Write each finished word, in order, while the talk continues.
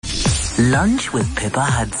Lunch with Pippa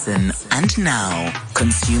Hudson. And now,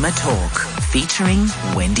 Consumer Talk, featuring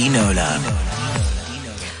Wendy Knowler.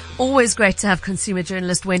 Always great to have consumer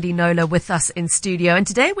journalist Wendy Knowler with us in studio. And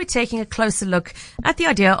today we're taking a closer look at the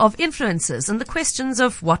idea of influencers and the questions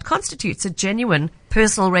of what constitutes a genuine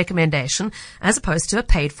personal recommendation as opposed to a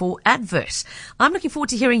paid-for advert. I'm looking forward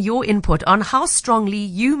to hearing your input on how strongly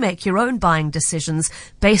you make your own buying decisions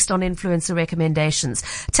based on influencer recommendations.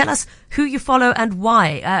 Tell us who you follow and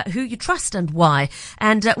why, who you trust and why,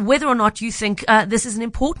 and whether or not you think this is an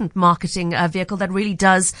important marketing vehicle that really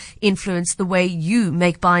does influence the way you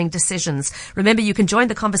make buying decisions. Remember, you can join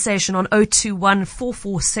the conversation on 021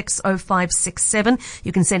 446 0567.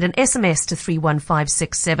 You can send an SMS to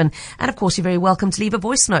 31567. And of course, you're very welcome to leave a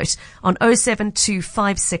voice note on 072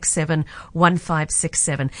 567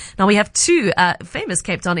 1567. Now, we have two famous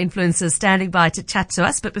Cape Town influencers standing by to chat to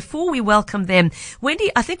us. But before we welcome them,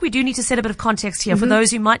 Wendy, I think we do need to set a bit of context here for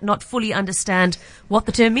those who might not fully understand what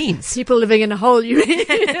the term means. People living in a hole, you mean,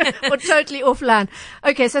 or totally offline.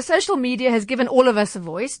 Okay, so social media has given all of us a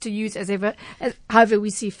voice to use however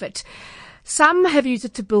we see fit. Some have used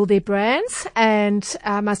it to build their brands, and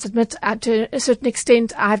I must admit, to a certain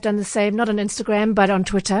extent, I've done the same, not on Instagram, but on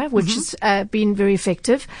Twitter, which has been very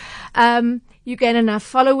effective. You gain enough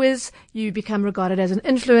followers, you become regarded as an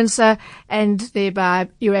influencer, and thereby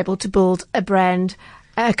you're able to build a brand,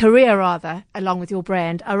 a career rather, along with your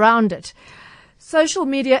brand around it. Social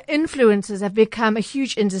media influencers have become a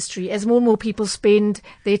huge industry as more and more people spend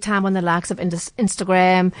their time on the likes of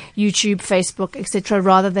Instagram, YouTube, Facebook, etc.,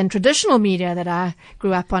 rather than traditional media that I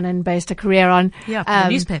grew up on and based a career on. Yeah,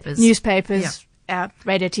 newspapers,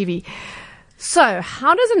 radio, TV. So,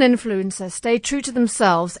 how does an influencer stay true to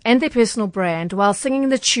themselves and their personal brand while singing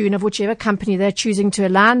the tune of whichever company they're choosing to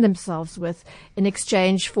align themselves with in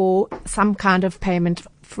exchange for some kind of payment,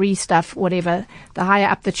 free stuff, whatever? The higher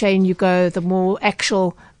up the chain you go, the more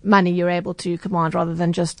actual money you're able to command rather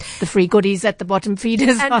than just the free goodies at the bottom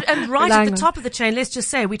feeders. And right at the top of the chain, let's just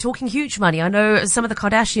say, we're talking huge money. I know some of the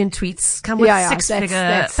Kardashian tweets come with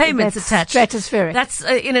six-figure payments attached. Stratospheric. That's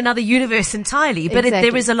in another universe entirely, but exactly.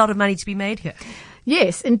 There is a lot of money to be made here.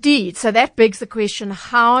 Yes, indeed. So that begs the question,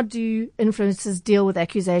 how do influencers deal with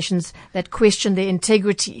accusations that question their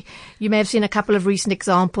integrity? You may have seen a couple of recent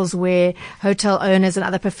examples where hotel owners and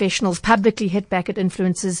other professionals publicly hit back at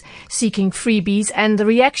influencers seeking freebies, and the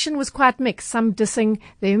reaction was quite mixed. Some dissing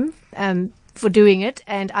them for doing it,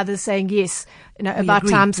 and others saying, yes, about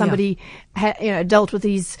time somebody dealt with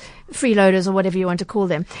these freeloaders or whatever you want to call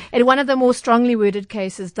them. In one of the more strongly worded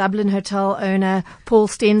cases, Dublin hotel owner Paul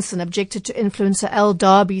Stenson objected to influencer Elle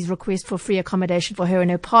Darby's request for free accommodation for her and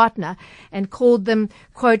her partner and called them,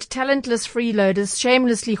 quote, talentless freeloaders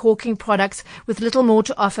shamelessly hawking products with little more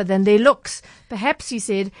to offer than their looks. Perhaps, he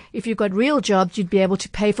said, if you got real jobs, you'd be able to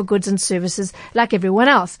pay for goods and services like everyone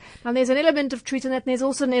else. Now, there's an element of truth in that, and there's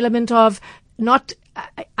also an element of not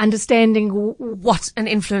understanding what an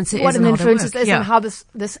influencer is and how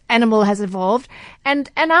this animal has evolved. And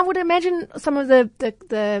I would imagine some of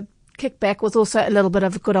the kickback was also a little bit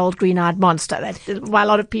of a good old green-eyed monster, that by a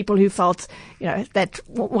lot of people who felt, that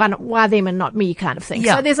why them and not me kind of thing.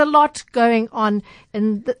 Yeah. So there's a lot going on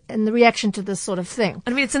in the reaction to this sort of thing.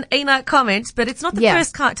 I mean, it's an A-night comment, but it's not the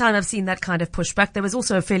first time I've seen that kind of pushback. There was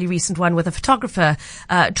also a fairly recent one with a photographer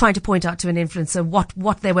trying to point out to an influencer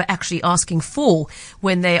what they were actually asking for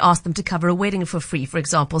when they asked them to cover a wedding for free, for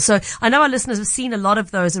example. So I know our listeners have seen a lot of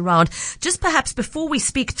those around. Just perhaps before we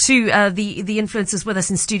speak to the influencers with us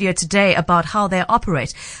in studio today about how they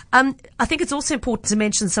operate, I think it's also important to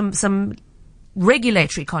mention some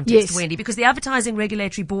regulatory context, Wendy, because the Advertising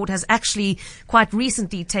Regulatory Board has actually quite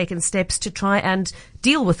recently taken steps to try and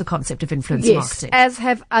deal with the concept of influencer marketing. As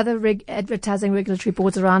have other advertising regulatory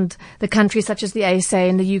boards around the country, such as the ASA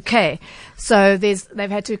in the UK. So they've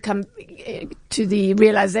had to come to the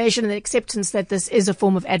realization and the acceptance that this is a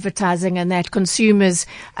form of advertising and that consumers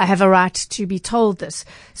have a right to be told this.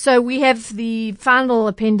 So we have the final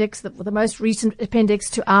appendix, the most recent appendix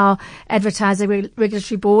to our Advertising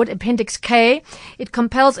Regulatory Board, Appendix K. It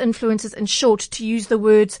compels influencers, in short, to use the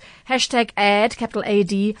words #ad, capital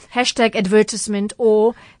AD, #advertisement,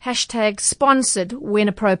 or #sponsored when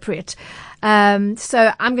appropriate.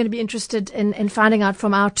 So I'm going to be interested in finding out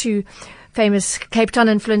from our two famous Cape Town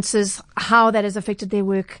influencers how that has affected their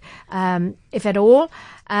work, if at all.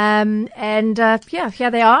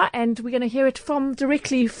 Here they are, and we're going to hear it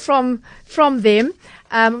directly from them.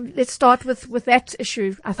 Let's start with that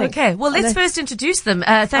issue, I think. Okay, well, let's first introduce them.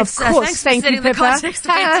 Thanks, of course. Thanks Thank for setting you, the context,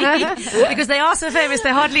 Wendy, because they are so famous, they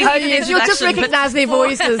hardly need an introduction. You'll just recognize their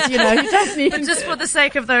voices, you don't need. But just for the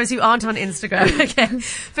sake of those who aren't on Instagram. Okay.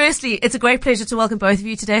 Firstly, it's a great pleasure to welcome both of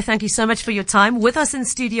you today. Thank you so much for your time. With us in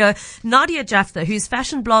studio, Nadia Jafta, whose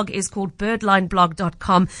fashion blog is called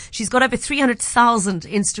birdlineblog.com. She's got over 300,000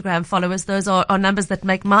 Instagram followers. Those are numbers that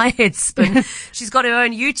make my head spin. She's got her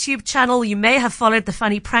own YouTube channel. You may have followed the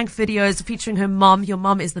funny prank videos featuring her mom. Your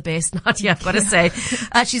mom is the best, Nadia, I've got to say.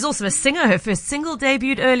 She's also a singer. Her first single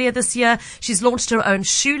debuted earlier this year. She's launched her own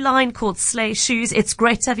shoe line called Slay Shoes. It's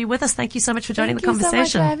great to have you with us. Thank you so much for joining the conversation. Thank you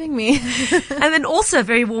so much for having me. And then also a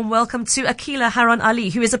very warm welcome to Akila Haron Ali,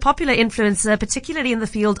 who is a popular influencer, particularly in the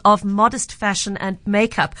field of modest fashion and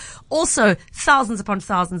makeup. Also thousands upon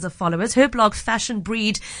thousands of followers. Her blog Fashion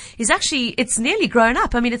Breed is actually, it's nearly grown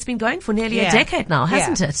up. I mean, it's been going for nearly a decade now,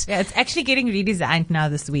 hasn't it? Yeah, it's actually getting redesigned now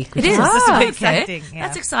this week. It is. Super exciting. Yeah.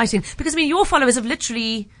 That's exciting. Because, I mean, your followers have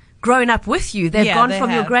literally grown up with you. They've gone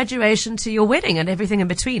from your graduation to your wedding and everything in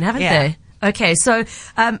between, haven't they? Okay, so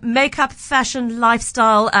makeup, fashion,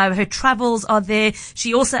 lifestyle, her travels are there.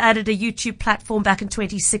 She also added a YouTube platform back in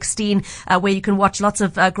 2016 where you can watch lots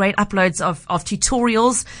of great uploads of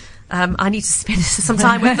tutorials. I need to spend some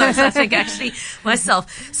time with those, I think, actually,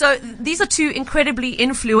 myself. So these are two incredibly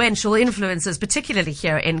influential influencers, particularly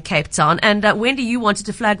here in Cape Town. And Wendy, you wanted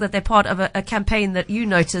to flag that they're part of a campaign that you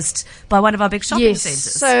noticed by one of our big shopping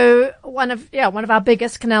centres. So one of our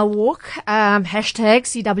biggest, Canal Walk, hashtag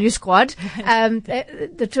CW Squad.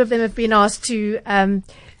 The two of them have been asked to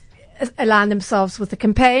align themselves with the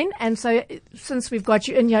campaign. And so since we've got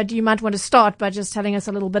you in here, do you might want to start by just telling us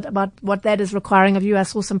a little bit about what that is requiring of you? I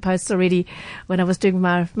saw some posts already when I was doing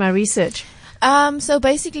my research. So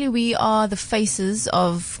basically we are the faces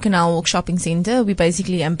of Canal Walk Shopping Centre. We're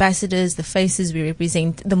basically ambassadors, the faces, we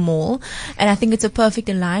represent the mall. And I think it's a perfect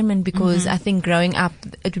alignment because I think growing up,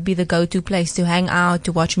 it would be the go-to place to hang out,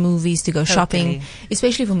 to watch movies, to go shopping,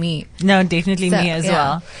 especially for me. No, definitely me as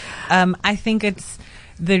well. I think it's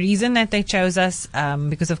the reason that they chose us,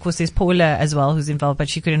 because of course there's Paula as well who's involved, but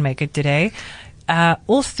she couldn't make it today.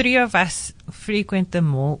 All three of us frequent the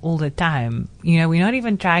mall all the time. You know, we're not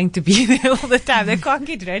even trying to be there all the time. They can't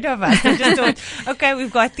get rid of us. They just thought, okay,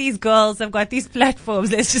 we've got these girls, I've got these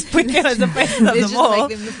platforms, let's just put them as the faces of the mall.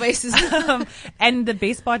 Let's just make them the faces. And the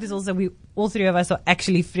best part is also all three of us are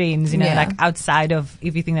actually friends, you know, like outside of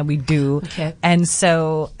everything that we do. Okay. And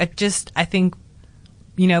so I think,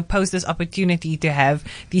 you know, pose this opportunity to have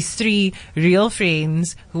these three real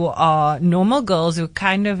friends who are normal girls who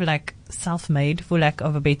kind of like self-made, for lack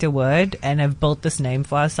of a better word, and have built this name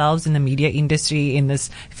for ourselves in the media industry, in this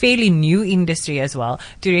fairly new industry as well,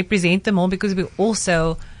 to represent them all, because we're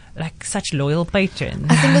also like such loyal patrons.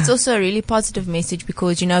 I think it's also a really positive message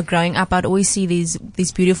because, you know, growing up, I'd always see these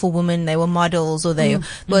beautiful women, they were models or they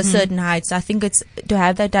were certain heights. I think it's to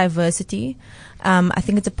have that diversity. I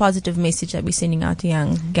think it's a positive message that we're sending out to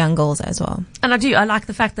young girls as well. And I like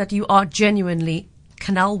the fact that you are genuinely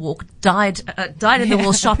Canal Walk, dyed in the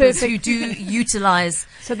wool shoppers who do utilize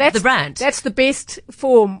the brand. That's the best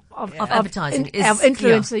form of advertising, of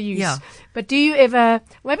influencer use. Yeah. But do you ever,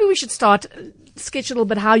 maybe we should sketch a little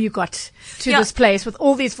bit how you got to this place with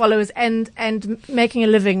all these followers and making a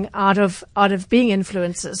living out of being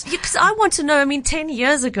influencers. Because I want to know, I mean, 10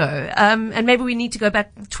 years ago, and maybe we need to go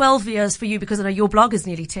back 12 years for you because I know your blog is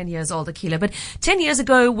nearly 10 years old, Akila, but 10 years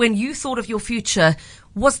ago when you thought of your future,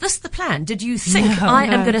 was this the plan? Did you think I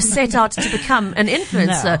am going to set out to become an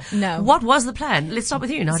influencer? No. What was the plan? Let's start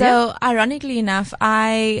with you, Nadia. So, ironically enough,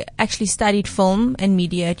 I actually studied film and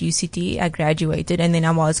media at UCT. I graduated and then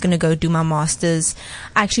I was going to go do my master's.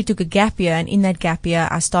 I actually took a gap year, and in that gap year,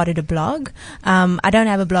 I started a blog. I don't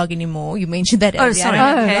have a blog anymore. You mentioned that earlier. Oh, sorry.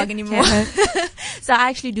 I don't have a blog anymore. So I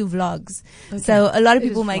actually do vlogs. Okay. So a lot of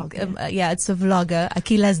people make, it's a vlogger.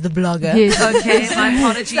 Akila's the blogger. Yes. Okay, my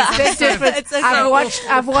apologies. That's different. It's okay.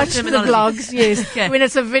 I've watched the vlogs, yes. Okay. When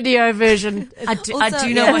it's a video version. I do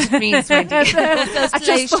know what it means, Wendy.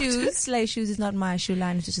 Also, Slay Shoes is not my shoe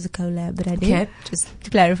line, it's just a collab that I did. Just to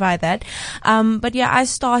clarify that. But yeah, I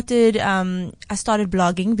started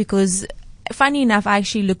blogging because funny enough, I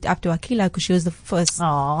actually looked up to Akila because she was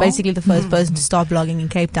Aww. basically the first person to start blogging in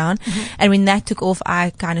Cape Town. And when that took off,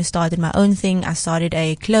 I kind of started my own thing. I started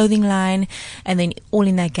a clothing line, and then all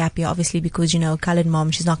in that gap year, obviously, because, colored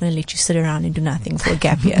mom, she's not going to let you sit around and do nothing for a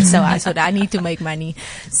gap year. So I thought I need to make money.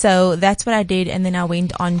 So that's what I did. And then I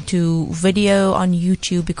went on to video on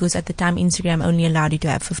YouTube, because at the time Instagram only allowed you to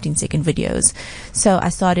have 15-second videos. So I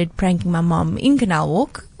started pranking my mom in Canal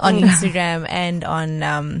Walk on Instagram and on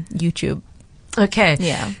YouTube. Okay.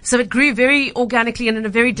 Yeah. So it grew very organically and in a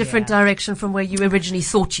very different direction from where you originally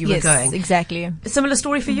thought you were going. Exactly. A similar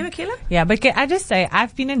story for you, Akila? Yeah, but can I just say,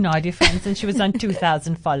 I've been a Nadia fan since she was on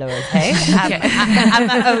 2,000 followers, hey? I'm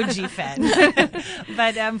an OG fan.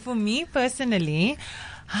 But for me personally,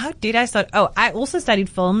 how did I start? Oh, I also studied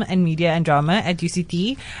film and media and drama at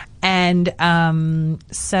UCT. And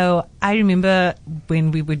so I remember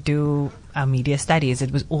when we would do our media studies, it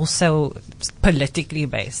was also politically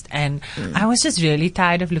based. And I was just really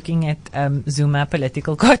tired of looking at Zuma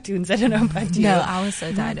political cartoons. I don't know about you. No, I was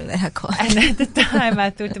so tired of that. And at the time,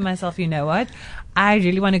 I thought to myself, you know what? I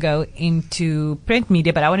really want to go into print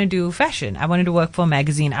media, but I want to do fashion. I wanted to work for a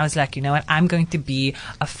magazine. I was like, you know what? I'm going to be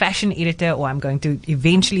a fashion editor, or I'm going to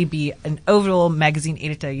eventually be an overall magazine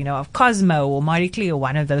editor, of Cosmo or Marie Claire or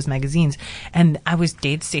one of those magazines. And I was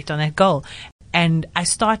dead set on that goal. And I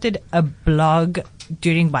started a blog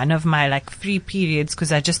during one of my free periods,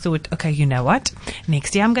 because I just thought, okay, you know what?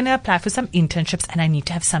 Next year I'm going to apply for some internships and I need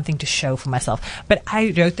to have something to show for myself. But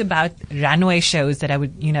I wrote about runway shows that I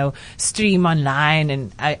would, stream online,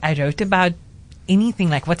 and I wrote about anything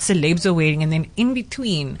like what celebs were wearing. And then in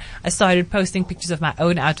between, I started posting pictures of my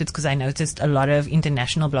own outfits, because I noticed a lot of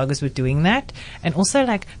international bloggers were doing that. And also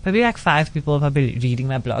probably 5 people were probably reading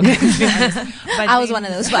my blog. I was one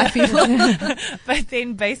of those 5 people. But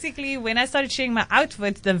then basically when I started sharing my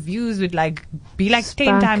outfits, the views would be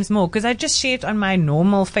 10 times more, because I just shared on my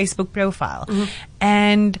normal Facebook profile.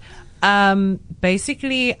 And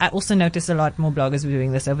basically, I also noticed a lot more bloggers were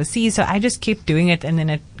doing this overseas, so I just kept doing it, and then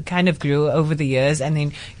it kind of grew over the years. And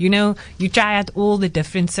then, you try out all the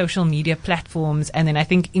different social media platforms, and then I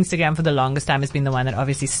think Instagram for the longest time has been the one that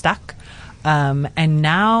obviously stuck. And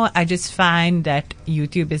now I just find that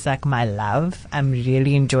YouTube is my love. I'm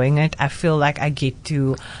really enjoying it. I feel like I get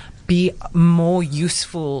to be more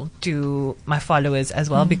useful to my followers as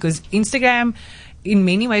well, because Instagram, in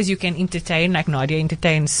many ways, you can entertain, Nadia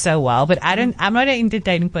entertains so well, but I'm not an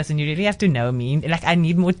entertaining person. You really have to know me. I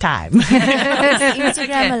need more time.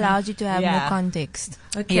 Instagram allows you to have more context.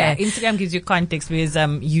 Okay. Yeah, Instagram gives you context, whereas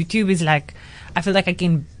YouTube is I feel like I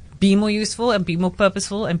can be more useful and be more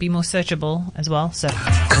purposeful and be more searchable as well. So,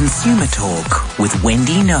 Consumer Talk with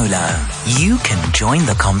Wendy Nola. You can join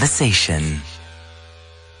the conversation.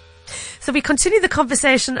 So we continue the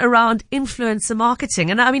conversation around influencer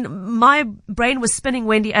marketing. And I mean, my brain was spinning,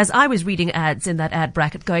 Wendy, as I was reading ads in that ad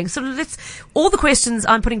bracket going, so all the questions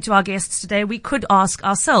I'm putting to our guests today, we could ask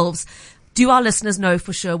ourselves. Do our listeners know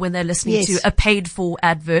for sure when they're listening to a paid for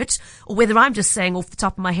advert, or whether I'm just saying off the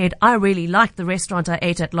top of my head, I really liked the restaurant I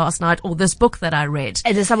ate at last night, or this book that I read?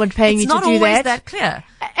 And is someone paying you to do that? It's not always that clear.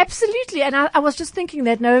 Absolutely. And I was just thinking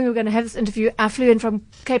that, knowing we were going to have this interview, I flew in from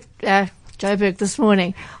Joburg this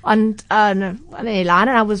morning on an airline,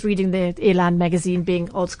 and I was reading the airline magazine, being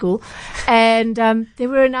old school, and there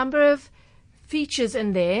were a number of features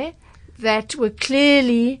in there that were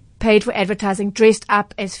clearly paid for advertising, dressed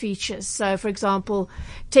up as features. So, for example,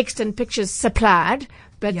 text and pictures supplied,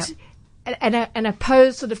 but and a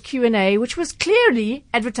posed sort of Q&A, which was clearly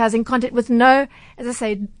advertising content with no, as I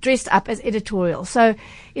say, dressed up as editorial. So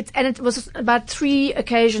it was about 3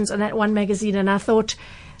 occasions on that one magazine, and I thought,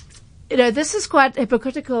 this is quite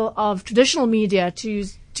hypocritical of traditional media to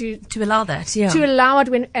allow that, to allow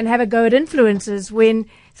it and have a go at influencers when.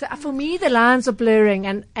 So for me, the lines are blurring,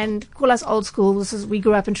 and call us old school. We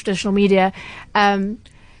grew up in traditional media,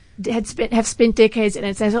 have spent decades in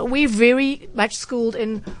it. So we're very much schooled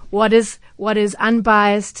in what is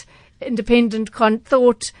unbiased, independent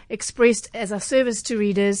thought expressed as a service to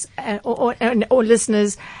readers or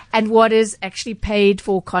listeners, and what is actually paid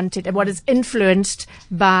for content, and what is influenced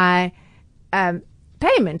by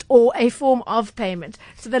payment or a form of payment.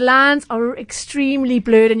 So the lines are extremely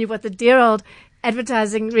blurred, and you've got the dear old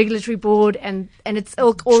Advertising Regulatory Board and its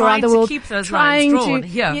ilk all around the world to keep those lines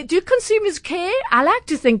drawn. Do consumers care? I like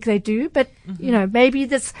to think they do, but maybe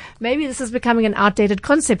this is becoming an outdated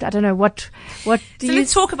concept. I don't know what.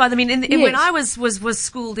 Let's talk about. I mean, when I was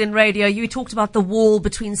schooled in radio, you talked about the wall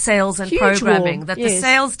between sales and programming. Wall. That the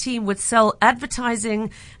sales team would sell advertising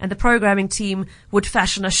and the programming team would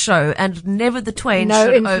fashion a show, and never the twain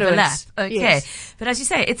should overlap. Okay, but as you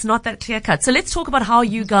say, it's not that clear cut. So let's talk about how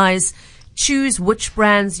you guys choose which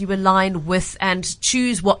brands you align with and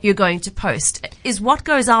choose what you're going to post? Is what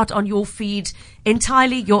goes out on your feed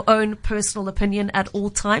entirely your own personal opinion at all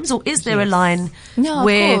times, or is there a line No,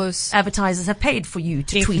 where of course. advertisers have paid for you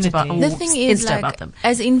to tweet about or The thing is, Insta about them?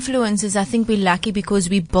 as influencers, I think we're lucky because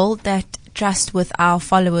we built that trust with our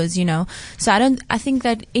followers, So I think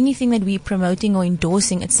that anything that we're promoting or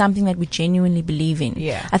endorsing, it's something that we genuinely believe in.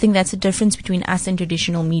 Yeah. I think that's the difference between us and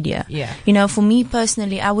traditional media. Yeah. For me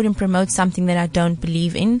personally, I wouldn't promote something that I don't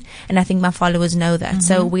believe in, and I think my followers know that.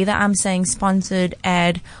 So whether I'm saying sponsored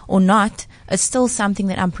ad or not, it's still something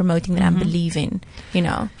that I'm promoting that I believe in,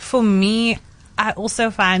 For me, I also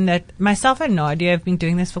find that myself and Nadia have been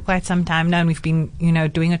doing this for quite some time now, and we've been,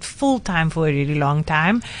 doing it full time for a really long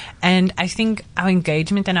time. And I think our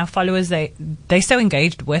engagement and our followers, they're so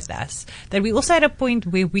engaged with us that we also at a point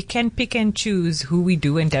where we can pick and choose who we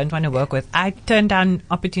do and don't want to work with. I turn down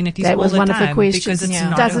opportunities That all was the one of the time questions. because it's Yeah.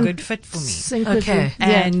 not Doesn't a good fit for me. Sync with Okay. you.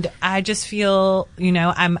 Yeah. And I just feel,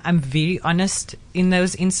 I'm very honest in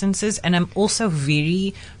those instances, and I'm also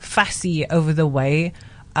very fussy over the way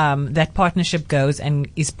that partnership goes and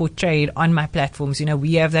is portrayed on my platforms.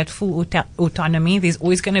 We have that full autonomy. There's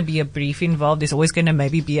always going to be a brief involved. There's always going to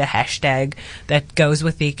maybe be a hashtag that goes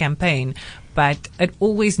with their campaign. But it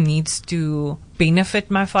always needs to benefit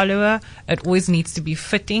my follower. It always needs to be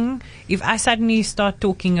fitting. If I suddenly start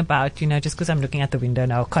talking about, just because I'm looking at the window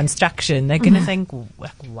now, construction, they're going to think,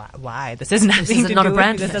 why? This has nothing is to not a do with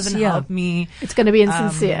brand me. This fit. doesn't Yeah. help me. It's going to be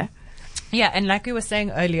insincere. Yeah, and like we were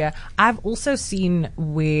saying earlier, I've also seen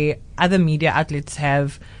where other media outlets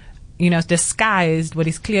have, disguised what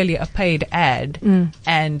is clearly a paid ad,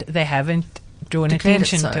 and they haven't drawn Declared it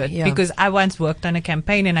attention so, to it. yeah. Because I once worked on a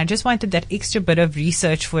campaign and I just wanted that extra bit of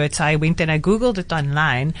research for it. So I went and I Googled it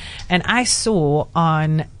online, and I saw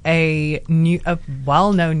on a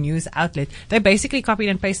well-known news outlet, they basically copied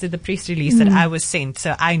and pasted the press release that I was sent.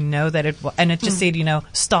 So I know that it just said,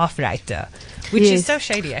 staff writer, which Yes. is so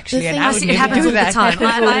shady actually. The And thing I is, would It never happens do all the that. time. all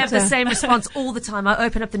I the have the time. same response all the time. I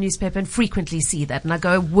open up the newspaper and frequently see that, and I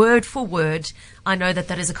go word for word. I know that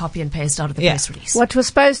is a copy and paste out of the Yeah. press release. What we're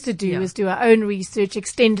supposed to do Yeah. is do our own research,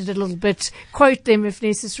 extend it a little bit, quote them if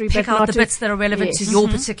necessary, Pick but out not the to- bits that are relevant Yes. to your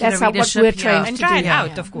particular That's how what readership. we're trained And to try do. it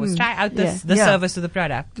out, of course. Try out the Yeah. service of the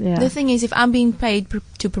product. Yeah. The thing is, if I'm being paid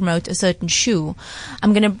to promote a certain shoe,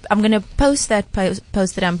 I'm gonna post that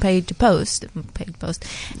post that I'm paid to post,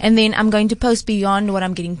 and then I'm going to post beyond what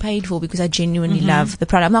I'm getting paid for because I genuinely love the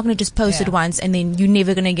product. I'm not going to just post it Yeah. once and then you're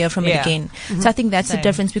never going to hear from it Yeah. again. So I think that's the Same.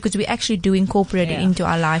 difference because we actually do incorporate it Yeah. into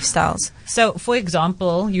our lifestyles. So, for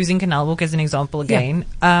example, using Canal Walk as an example again,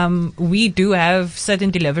 we do have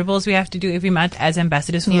certain deliverables we have to do every month as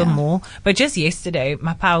ambassadors for the mall. But just yesterday,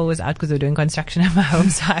 my power was out because we were doing construction at my home,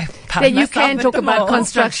 so I found Then you myself can at talk the about mall.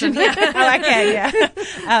 construction. Oh, I can,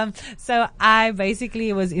 yeah. So I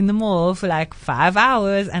basically was in the mall for like 5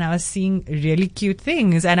 hours, and I was seeing really cute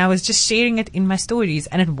things, and I was just sharing it in my stories,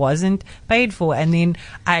 and it wasn't paid for. And then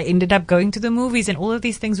I ended up going to the movies, and all of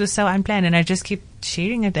these things were so unplanned, and I just kept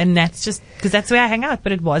sharing it, and that's just because that's where I hang out.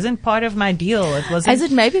 But it wasn't part of my deal. It wasn't. Has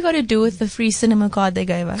it maybe got to do with the free cinema card they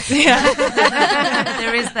gave us?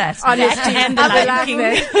 There is that. Honestly, and the I Lion like King.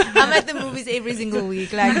 that. I'm at the movies every single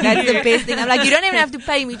week. Like that's the best thing. I'm like, you don't even have to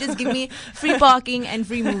pay me. Just give me free parking and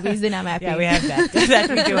free movies, then I'm happy. Yeah, we have that. That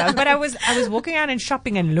we do have. But I was walking around and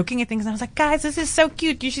shopping and looking at things, and I was like, guys, this is so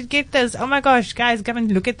cute. You should get this. Oh my gosh, guys, come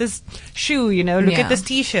and look at this shoe. Look Yeah. at this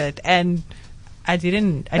T-shirt. And I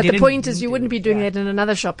didn't. But the point is, you do wouldn't it. be doing Yeah. that in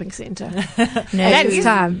another shopping centre. No, At That this is-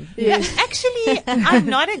 time. Yeah, Yes. actually, I'm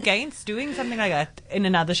not against doing something like that in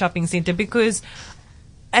another shopping center because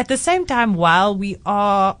at the same time, while we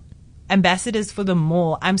are ambassadors for the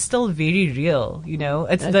mall, I'm still very real.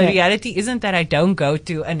 It's the Okay. reality isn't that I don't go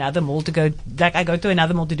to another mall to go, like I go to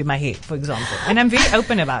another mall to do my hair, for example. And I'm very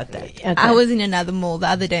open about that. Okay. I was in another mall the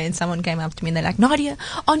other day and someone came up to me and they're like, Nadia,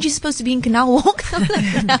 aren't you supposed to be in Canal Walk? I'm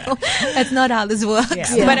like, no, that's not how this works.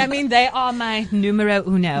 Yeah. But I mean, they are my numero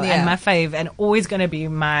uno Yeah. and my fave and always going to be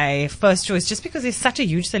my first choice just because there's such a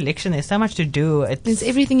huge selection. There's so much to do. It's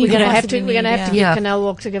everything you We're can going to have to. possibly We're going to need, have to yeah. get Canal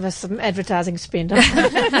Walk to give us some advertising spend.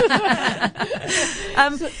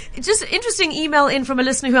 Just interesting email in from a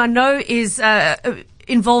listener who I know is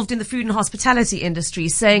involved in the food and hospitality industry,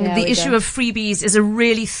 saying There the we issue go. of freebies is a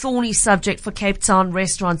really thorny subject for Cape Town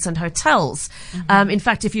restaurants and hotels. In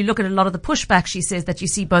fact, if you look at a lot of the pushback, she says that you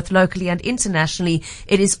see both locally and internationally,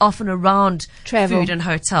 it is often around Travel. food and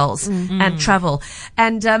hotels and travel.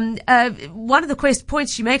 And one of the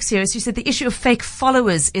points she makes here is she said the issue of fake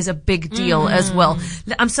followers is a big deal as well.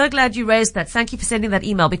 I'm so glad you raised that. Thank you for sending that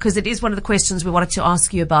email because it is one of the questions we wanted to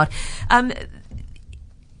ask you about.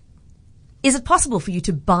 is it possible for you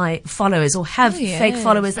to buy followers or have fake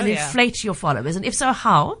followers and inflate your followers? And if so,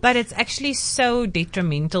 how? But it's actually so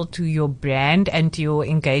detrimental to your brand and to your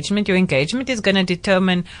engagement. Your engagement is going to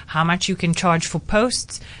determine how much you can charge for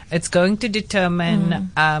posts. It's going to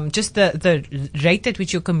determine just the rate at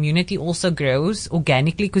which your community also grows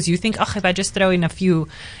organically, because you think, if I just throw in a few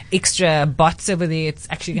extra bots over there, it's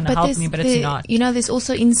actually going to help me, but it's not. There's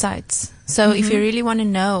also insights. So if you really want to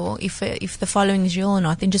know if the following is real or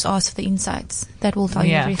not, then just ask for the insights. That will tell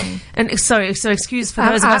you everything. And so excuse for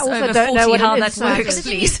those of us over 40 how that works,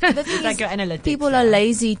 please. It's like your analytics. People are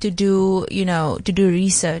lazy to do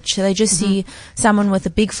research. So they just see someone with a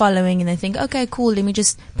big following and they think, okay, cool, let me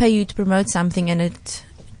just pay you to promote something, and it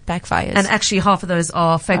backfires. And actually half of those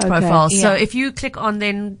are fake profiles. So if you click on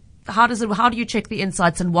then, how do you check the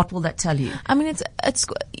insights, and what will that tell you? I mean, it's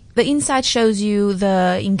the insight shows you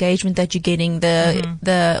the engagement that you're getting,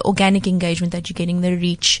 the organic engagement that you're getting, the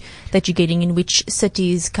reach that you're getting in which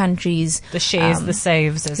cities, countries, the shares, the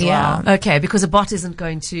saves as well. Okay, because a bot isn't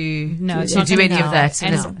going to do any of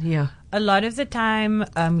that. A lot of the time,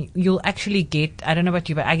 you'll actually get, I don't know about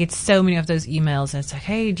you, but I get so many of those emails, and it's like,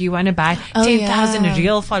 hey, do you want to buy 10,000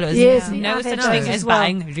 real followers? Yes, no such thing as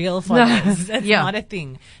buying real followers. That's not a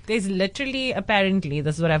thing. There's literally, apparently,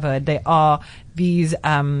 this is what I've heard, there are these,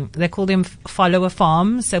 they call them follower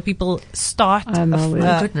farms. So people start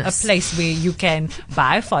a place where you can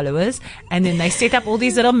buy followers, and then they set up all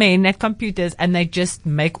these little men at computers, and they just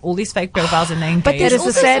make all these fake profiles, and they engage. But that is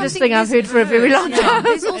the saddest thing I've heard for a very long time.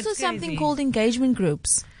 There's also something called engagement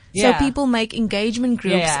groups. So people make engagement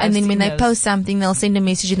groups, and then when they post something, they'll send a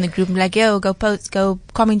message in the group like, yo, go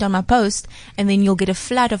comment on my post, and then you'll get a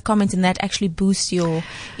flood of comments, and that actually boosts your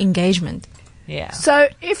engagement. Yeah. So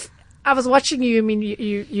if I was watching you, I mean,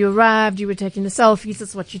 you arrived, you were taking the selfies,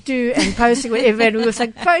 that's what you do, and posting whatever, and we were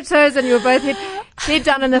like photos, and you were both head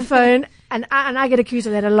down on the phone, and I get accused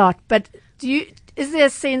of that a lot. But is there a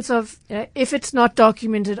sense of, if it's not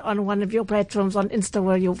documented on one of your platforms, on Insta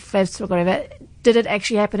or your Facebook or whatever, did it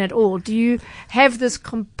actually happen at all? Do you have this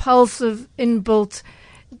compulsive inbuilt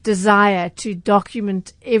desire to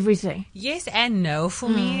document everything? Yes and no for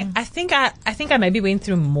me. I think I maybe went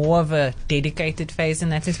through more of a dedicated phase in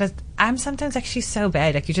that sense, but I'm sometimes actually so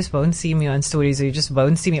bad. Like, you just won't see me on stories, or you just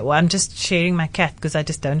won't see me, or I'm just sharing my cat because I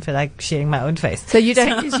just don't feel like sharing my own face. So you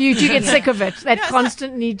don't, you get sick of it, that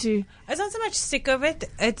constant need to. It's not so much sick of it.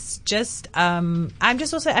 It's just, I'm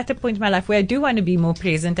just also at a point in my life where I do want to be more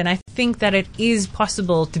present, and I think that it is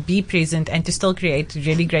possible to be present and to still create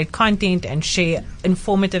really great content and share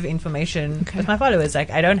informative information with my followers. Like,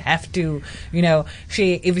 I don't have to,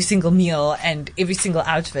 share every single meal and every single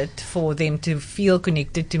outfit for them to feel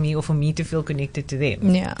connected to me, or for me to feel connected to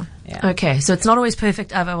them. Yeah. Okay, so it's not always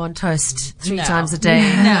perfect Avo on toast 3 times a day,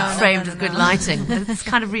 framed with good lighting. It's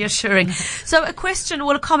kind of reassuring. So a question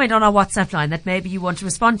or a comment on our WhatsApp line that maybe you want to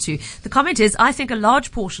respond to. The comment is, I think a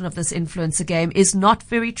large portion of this influencer game is not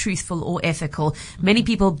very truthful or ethical. Many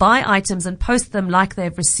people buy items and post them like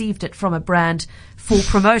they've received it from a brand for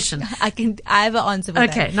promotion. I have an answer for that.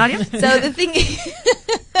 Okay, Nadia? So the thing is,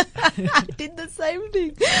 I did the same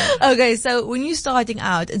thing. Okay, so when you're starting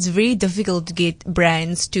out, it's very difficult to get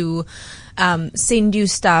brands to send you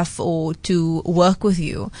stuff or to work with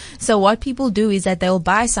you. So what people do is that they'll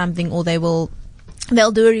buy something, or they'll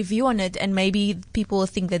do a review on it, and maybe people will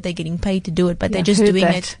think that they're getting paid to do it, but they're just doing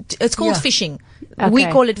it. It's called phishing. Okay. We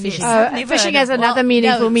call it phishing. Phishing has another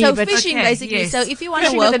meaning for me. So but phishing, basically. Yes. So if you want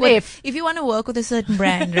to work with a certain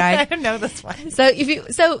brand, right? I don't know this one. So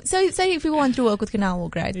say if you want to work with Canal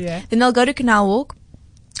Walk, right? Yeah. Then they'll go to Canal Walk.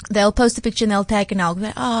 They'll post a picture and they'll tag Canal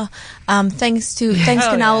Walk. Thanks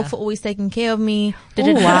Canal Walk for always taking care of me.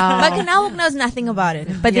 Wow. But Canal Walk knows nothing about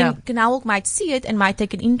it. But then Canal Walk might see it and might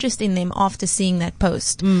take an interest in them after seeing that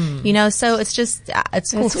post. So it's just,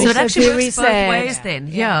 it's cool. So it actually works both sad. ways then.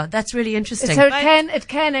 Yeah, that's really interesting. So it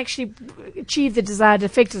can actually achieve the desired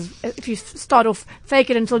effect if you start off fake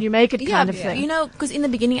it until you make it kind of thing. Because in the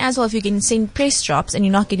beginning as well, if you're getting sent press drops and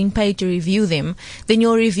you're not getting paid to review them, then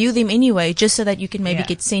you'll review them anyway, just so that you can maybe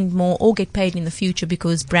get sent more or get paid in the future,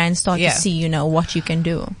 because brands start to see, what you can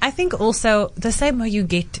do. I think also the same way you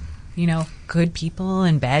get, good people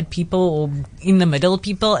and bad people, or in the middle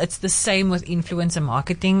people, it's the same with influencer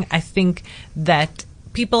marketing. I think that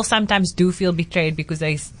people sometimes do feel betrayed because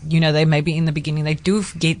they maybe in the beginning they do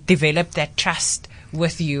develop that trust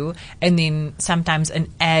with you, and then sometimes an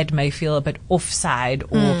ad may feel a bit offside,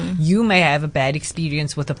 or you may have a bad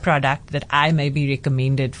experience with a product that I may be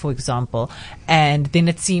recommended, for example, and then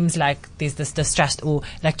it seems like there's this distrust, or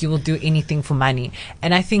like you will do anything for money.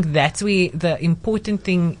 And I think that's where the important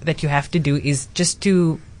thing that you have to do is just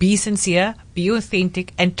to be sincere, be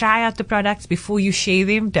authentic and try out the products before you share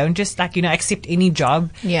them. Don't just accept any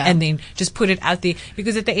job and then just put it out there.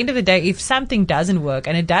 Because at the end of the day, if something doesn't work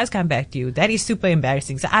and it does come back to you, that is super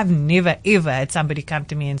embarrassing. So I've never ever had somebody come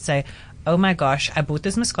to me and say, oh my gosh, I bought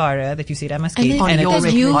this mascara that you said I must get, and it was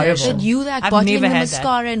horrible. You bottling the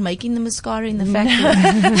mascara and making the mascara in the factory.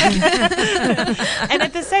 And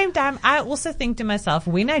at the same time, I also think to myself,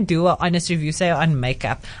 when I do an honest review, say on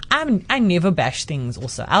makeup, I never bash things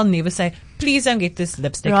also. I'll never say, please don't get this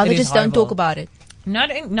lipstick. Rather just don't talk about it.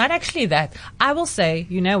 Not actually that. I will say,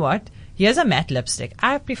 you know what? Here's a matte lipstick.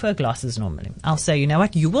 I prefer glosses normally. I'll say, you know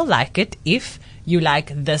what? You will like it if you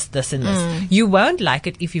like this, this, and this. You won't like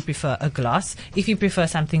it if you prefer a gloss, if you prefer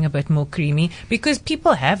something a bit more creamy, because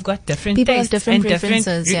people have got different tastes and different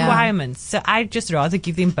requirements. So I just rather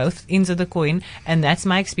give them both ends of the coin, and that's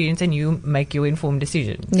my experience, and you make your informed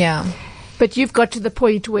decision. Yeah. But you've got to the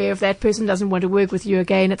point where if that person doesn't want to work with you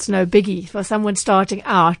again, it's no biggie. For someone starting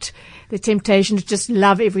out, the temptation to just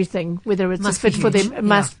love everything, whether it's a fit for them, it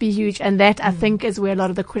must be huge. And that, I think, is where a lot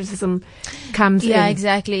of the criticism comes in. Yeah,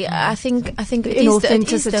 exactly. I think it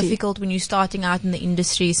is difficult when you're starting out in the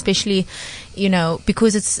industry, especially,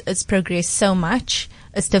 because it's progressed so much.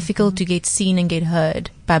 It's difficult to get seen and get heard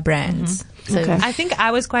by brands. So I think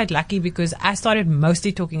I was quite lucky because I started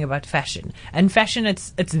mostly talking about fashion. And fashion,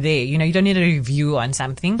 it's there. You don't need a review on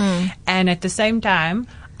something. And at the same time,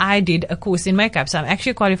 I did a course in makeup. So I'm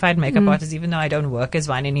actually a qualified makeup artist, even though I don't work as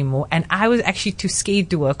one anymore. And I was actually too scared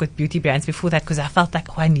to work with beauty brands before that because I felt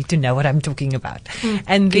like, I need to know what I'm talking about.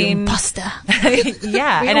 And then imposter.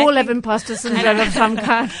 Yeah. We all have imposter syndrome of some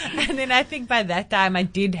kind. And then I think by that time I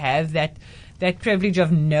did have that privilege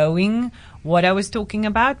of knowing what I was talking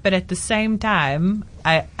about, but at the same time,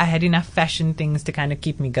 I had enough fashion things to kind of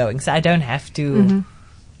keep me going. So I don't have to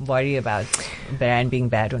worry about a brand being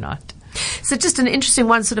bad or not. So just an interesting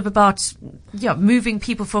one sort of about moving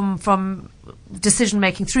people from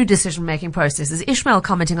decision-making through decision-making processes. Ishmael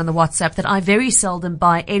commenting on the WhatsApp that I very seldom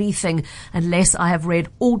buy anything unless I have read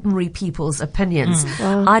ordinary people's opinions.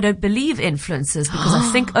 I don't believe influencers because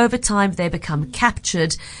I think over time they become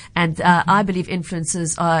captured, and I believe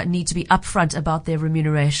influencers need to be upfront about their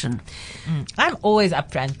remuneration. I'm always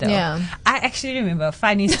upfront though. Yeah. I actually remember a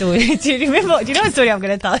funny story. Do you know what story I'm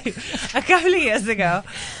going to tell you? A couple of years ago,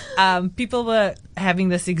 people were having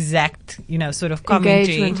this exact, sort of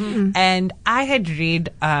commentary. And I had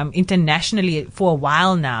read internationally for a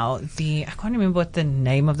while now, I can't remember what the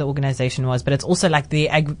name of the organization was, but it's also like the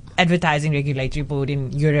Advertising Regulatory Board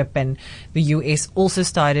in Europe and the US also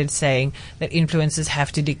started saying that influencers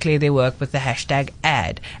have to declare their work with the hashtag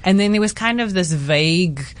ad. And then there was kind of this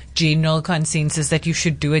vague general consensus that you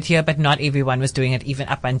should do it here, but not everyone was doing it even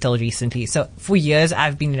up until recently. So for years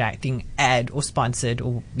I've been writing ad or sponsored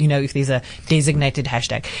or, if there's a designated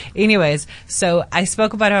hashtag. Anyways, so I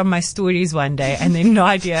spoke about it on my stories one day and then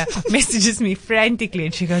Nadia messages me frantically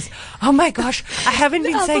and she goes, oh my gosh, I haven't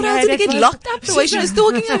been saying I was going to get locked up the way she was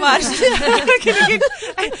talking about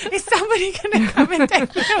it. Is somebody going to come and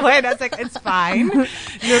take me away? And I was like, it's fine. Look,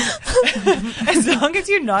 as long as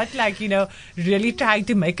you're not really trying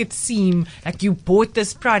to make it seem like you bought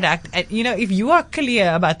this product. And, if you are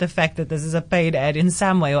clear about the fact that this is a paid ad in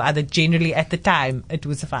some way or other, generally at the time, it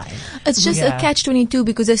was fine. It's just a catch-22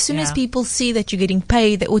 because as soon as people see that you're getting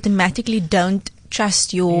paid, they automatically don't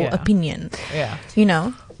trust your opinion. Yeah.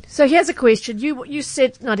 So here's a question. You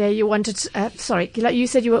said, Nadia, you wanted, you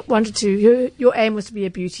said you wanted to, your aim was to be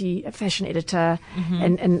a fashion editor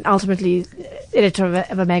and ultimately editor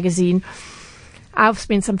of a magazine. I've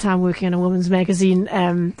spent some time working on a women's magazine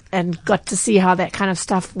and got to see how that kind of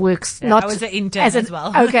stuff works. Yeah, I was an intern as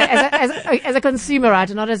well. Okay, as a consumer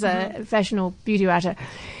writer, not as a fashion or beauty writer.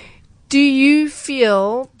 Do you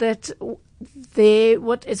feel that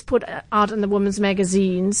what is put out in the women's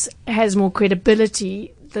magazines has more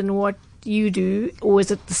credibility than what you do, or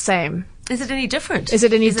is it the same? Is it any different? Is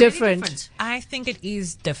it any different? I think it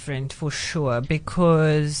is different for sure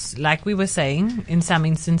because, like we were saying, in some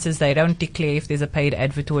instances they don't declare if there's a paid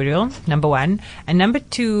advertorial, number one. And number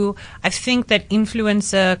two, I think that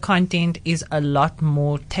influencer content is a lot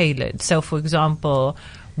more tailored. So, for example,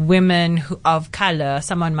 women of color,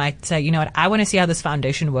 someone might say, I want to see how this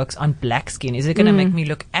foundation works on black skin. Is it going to make me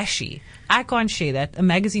look ashy? I can't share that. A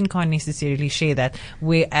magazine can't necessarily share that.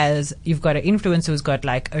 Whereas you've got an influencer who's got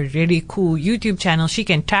like a really cool YouTube channel. She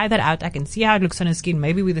can try that out. I can see how it looks on her skin,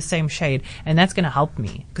 maybe with the same shade. And that's going to help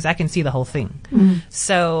me because I can see the whole thing.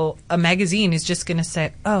 So a magazine is just going to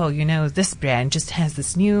say, this brand just has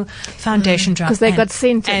this new foundation drop. Because they got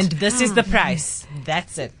sent it. And this is the price.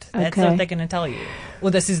 That's it. That's what they're going to tell you.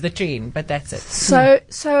 Or this is the trend, but that's it.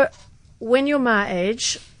 So when you're my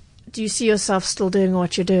age, do you see yourself still doing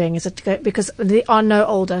what you're doing? Is it because there are no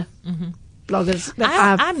older bloggers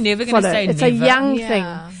that I'm never going to say it's never. a young Yeah.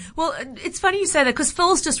 thing. Well, it's funny you say that because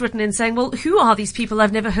Phil's just written in saying, well, who are these people?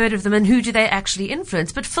 I've never heard of them and who do they actually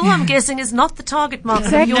influence? But Phil, I'm guessing, is not the target market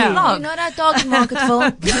Exactly. of your No. blog. You're not our target market, Phil.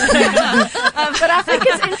 But I think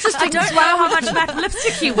it's interesting. I don't know how much matte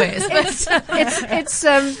lipstick he wears. But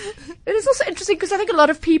It is also interesting because I think a lot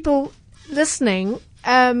of people listening,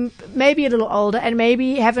 maybe a little older and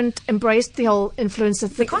maybe haven't embraced the whole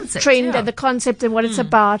influencer the concept, trend yeah. and the concept and what it's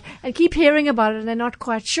about, and keep hearing about it and they're not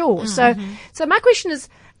quite sure. So my question is,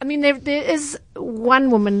 I mean, there is one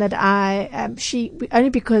woman that she only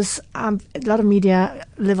because a lot of media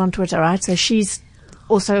live on Twitter, right? So she's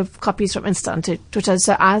also copies from Insta onto Twitter.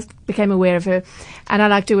 So I became aware of her, and I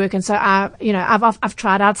like to work. And so I've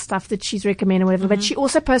tried out stuff that she's recommended, whatever. But she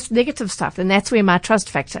also posts negative stuff, and that's where my trust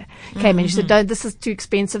factor came in. She said, "Don't. This is too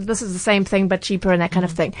expensive. This is the same thing but cheaper," and that kind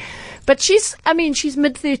of thing. But she's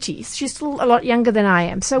mid-30s. She's still a lot younger than I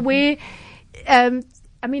am. So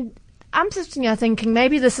I'm sitting here thinking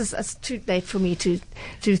maybe this is it's too late for me to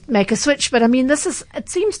make a switch. But I mean, it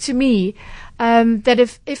seems to me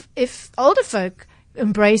that if older folk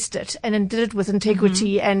embraced it and then did it with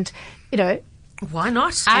integrity and, why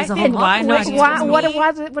not? I There's a think whole why market. not? what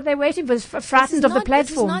are they waiting for? Frightened of the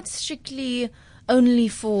platform. It's not strictly only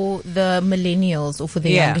for the millennials or for the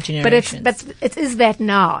Yeah. younger But generations. it is that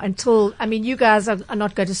now until, I mean, you guys are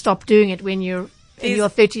not going to stop doing it when you're in your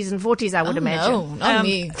 30s and 40s, I would imagine. No, not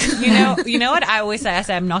me. You know what I always say? I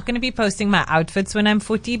say I'm not going to be posting my outfits when I'm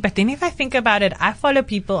 40. But then if I think about it, I follow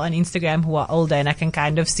people on Instagram who are older, and I can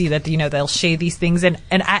kind of see that they'll share these things, and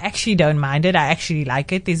I actually don't mind it. I actually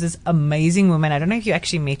like it. There's this amazing woman. I don't know if you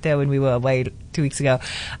actually met her when we were away 2 weeks ago.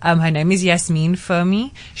 Her name is Yasmin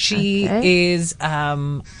Fermi. She is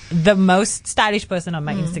the most stylish person on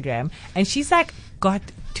my Instagram, and she's like got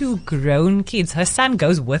 2 grown kids. Her son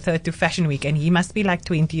goes with her to Fashion Week, and he must be like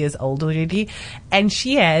 20 years old already. And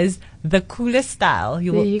she has the coolest style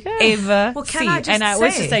you There will you go. ever Well, can see. I just and I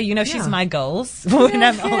always say- just say, she's yeah. my goals when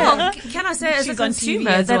I'm older. Well, can I say as a She's on TV consumer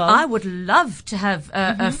as that well. I would love to have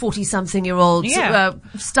a 40-something-year-old Yeah.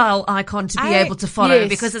 style icon to be I- able to follow, Yes.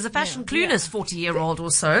 because as a fashion clueless 40-year-old or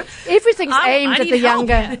so, Everything's I aimed at need the help.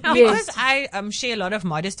 younger. Because Yes. Because I share a lot of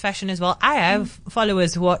modest fashion as well. I have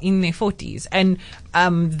followers who are in their 40s, and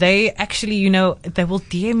they actually, they will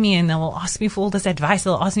DM me and they will ask me for all this advice.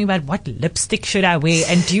 They'll ask me about what lipstick should I wear,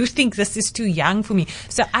 and do you think this is too young for me?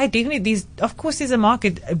 So I definitely, of course there's a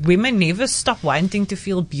market. Women never stop wanting to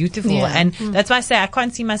feel beautiful, Yeah. and that's why I say I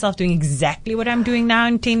can't see myself doing exactly what I'm doing now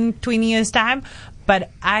in 10, 20 years time.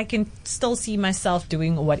 But I can still see myself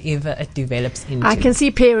doing whatever it develops into. I can see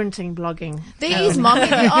parenting blogging. There is mommy.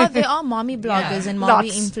 There are mommy bloggers and mommy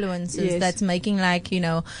Lots. influencers Yes. that's making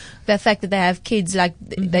the fact that they have kids,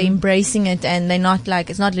 they're embracing it, and they're not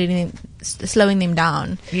it's not letting them, slowing them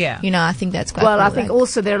down. Yeah. I think that's quite. Well, cool. I think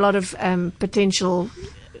also there are a lot of potential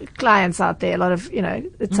clients out there. A lot of,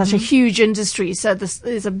 it's such a huge industry. So this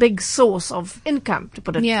is a big source of income, to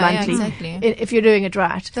put it Yeah, bluntly, exactly. if you're doing it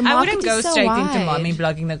right. The I market wouldn't go is so straight wide. into mommy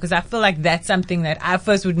blogging though, because I feel like that's something that I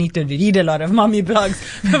first would need to read a lot of mommy blogs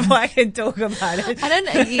before I can talk about it. I don't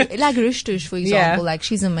know, like Rushtush, for example. Like,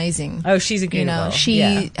 she's amazing. Oh, she's incredible. She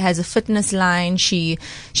Yeah. has a fitness line. She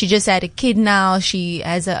just had a kid now. She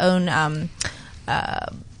has her own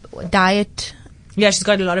diet. Yeah, she's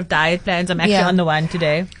got a lot of diet plans. I'm actually Yeah. on the one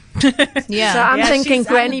today. Yeah. So I'm Yeah, thinking she's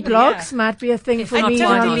granny on- blogs yeah. might be a thing for It me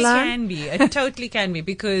totally online. Can be. It totally can be,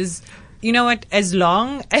 because you know what? As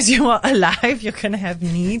long as you are alive, you're going to have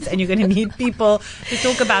needs, and you're going to need people to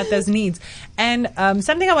talk about those needs. And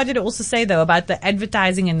something I wanted to also say, though, about the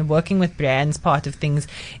advertising and working with brands part of things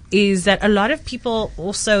is that a lot of people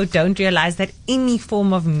also don't realize that any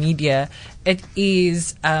form of media, it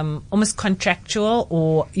is almost contractual,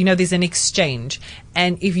 or, there's an exchange.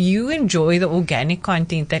 And if you enjoy the organic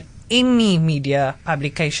content that any media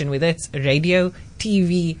publication, whether it's radio,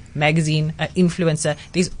 TV, magazine, influencer,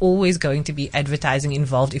 there's always going to be advertising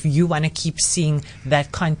involved if you want to keep seeing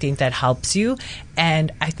that content that helps you.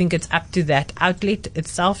 And I think it's up to that outlet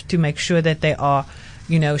itself to make sure that they are,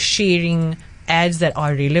 sharing ads that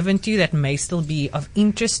are relevant to you, that may still be of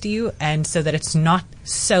interest to you, and so that it's not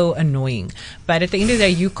so annoying. But at the end of the day,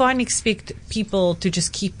 you can't expect people to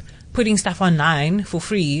just keep putting stuff online for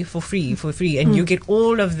free, and you get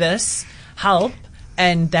all of this help,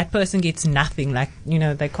 and that person gets nothing.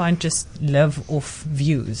 They can't just live off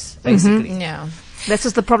views, basically. Yeah. That's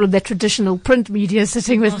just the problem that traditional print media is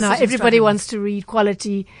sitting with now. Everybody wants to read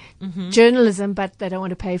quality journalism, but they don't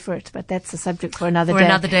want to pay for it. But that's a subject for another day.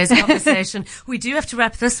 Another day's conversation. We do have to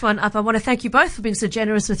wrap this one up. I want to thank you both for being so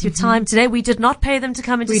generous with your time today. We did not pay them to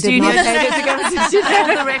come into studio. We did not pay them to come into studio.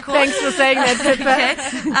 On the record. Thanks for saying that,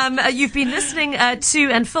 Pippa. Okay. You've been listening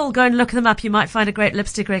to, and Phil, go and look them up. You might find a great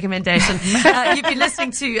lipstick recommendation. You've been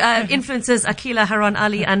listening to influencers Akila Haron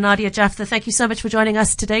Ali and Nadia Jafta. Thank you so much for joining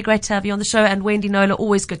us today. Great to have you on the show. And Wendy Knowler,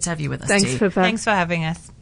 always good to have you with us. Thanks, too. Pippa. Thanks for having us.